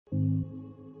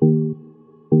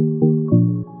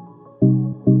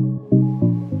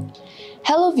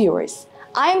viewers,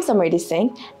 I am Samriddhi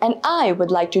Singh and I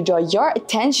would like to draw your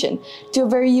attention to a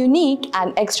very unique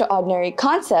and extraordinary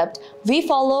concept we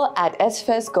follow at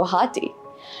SFS Guwahati.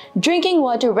 Drinking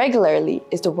water regularly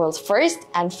is the world's first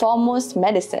and foremost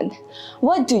medicine.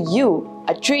 What do you,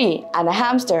 a tree, and a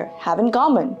hamster have in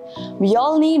common? We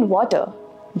all need water.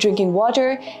 Drinking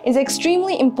water is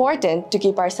extremely important to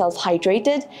keep ourselves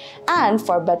hydrated and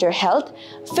for better health,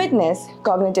 fitness,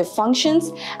 cognitive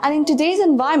functions, and in today's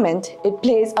environment, it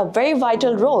plays a very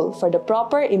vital role for the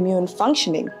proper immune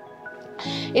functioning.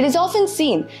 It is often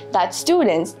seen that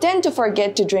students tend to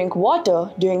forget to drink water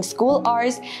during school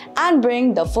hours and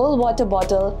bring the full water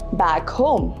bottle back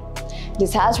home.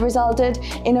 This has resulted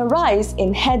in a rise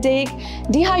in headache,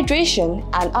 dehydration,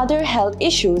 and other health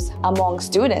issues among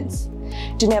students.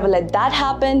 To never let that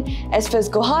happen, SFS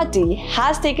Guwahati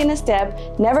has taken a step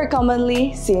never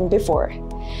commonly seen before.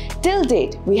 Till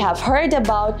date, we have heard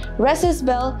about recess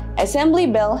bell, assembly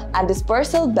bell, and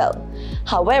dispersal bell.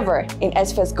 However, in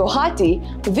SFS Guwahati,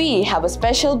 we have a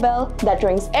special bell that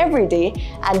rings every day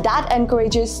and that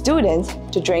encourages students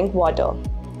to drink water.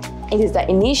 It is the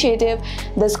initiative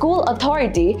the school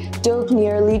authority took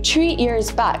nearly 3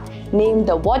 years back, named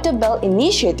the Water Bell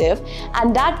Initiative,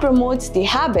 and that promotes the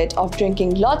habit of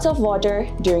drinking lots of water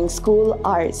during school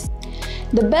hours.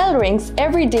 The bell rings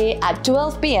every day at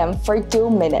 12 p.m. for 2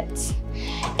 minutes.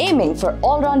 Aiming for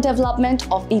all-round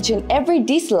development of each and every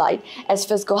decilite,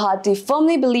 SFS Guwahati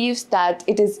firmly believes that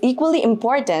it is equally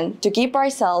important to keep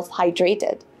ourselves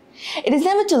hydrated. It is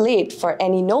never too late for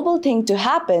any noble thing to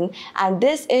happen, and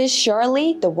this is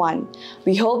surely the one.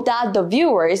 We hope that the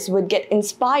viewers would get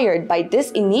inspired by this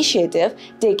initiative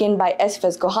taken by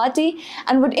SFS Guwahati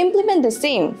and would implement the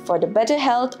same for the better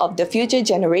health of the future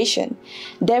generation.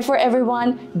 Therefore,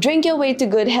 everyone, drink your way to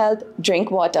good health, drink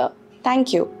water.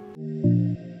 Thank you.